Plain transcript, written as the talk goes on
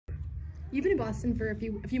You've been in Boston for a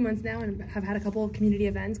few months now and have had a couple of community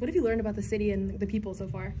events. What have you learned about the city and the people so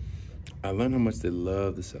far? I learned how much they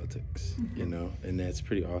love the Celtics, you know, and that's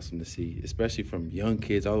pretty awesome to see, especially from young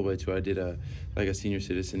kids all the way to, I did a senior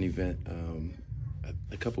citizen event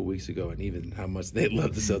a couple weeks ago, and even how much they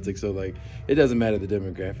love the Celtics. So, like, it doesn't matter the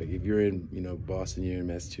demographic. If you're in, you know, Boston, you're in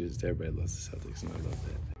Massachusetts, everybody loves the Celtics, and I love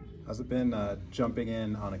that. How's it been jumping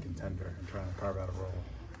in on a contender and trying to carve out a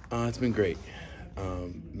role? It's been great.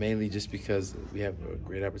 Mainly just because we have a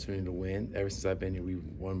great opportunity to win. Ever since I've been here, we've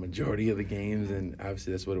won majority of the games, and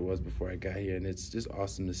obviously that's what it was before I got here, and it's just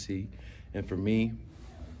awesome to see. And for me,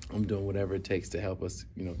 I'm doing whatever it takes to help us,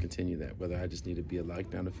 you know, continue that, whether I just need to be a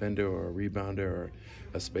lockdown defender or a rebounder or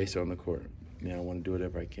a spacer on the court. You know, I want to do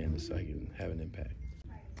whatever I can so I can have an impact.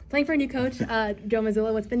 Playing for a new coach, Joe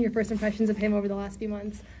Mazzulla, what's been your first impressions of him over the last few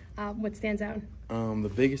months? What stands out?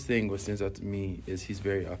 The biggest thing, what stands out to me, is he's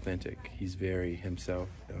very authentic. He's very himself.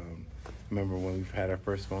 I remember when we've had our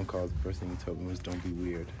first phone calls, the first thing he told me was, "Don't be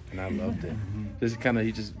weird," and I loved it. This is kind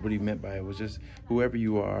of, what he meant by it was just whoever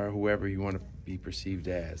you are, whoever you want to be perceived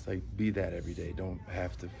as, like, be that every day. Don't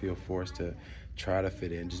have to feel forced to try to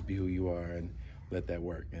fit in. Just be who you are and let that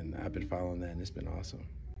work. And I've been following that, and it's been awesome.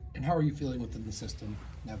 And how are you feeling within the system?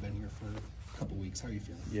 Now been here for a couple weeks. How are you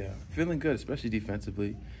feeling? Yeah, feeling good, especially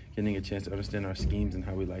defensively, getting a chance to understand our schemes and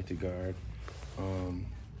how we like to guard.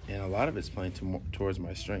 And a lot of it's playing towards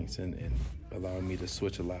my strengths and allowing me to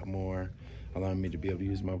switch a lot more, allowing me to be able to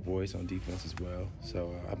use my voice on defense as well.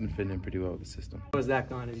 So I've been fitting in pretty well with the system. How's that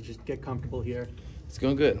going? Did you just get comfortable here? It's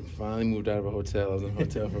going good. I finally moved out of a hotel. I was in a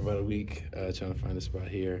hotel for about a week trying to find a spot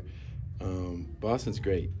here. Boston's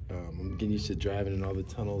great. I'm getting used to driving in all the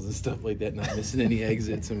tunnels and stuff like that, not missing any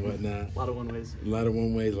exits and whatnot. A lot of one-ways. A lot of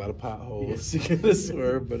one-ways, a lot of potholes. You gotta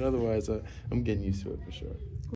swerve, but otherwise I'm getting used to it for sure.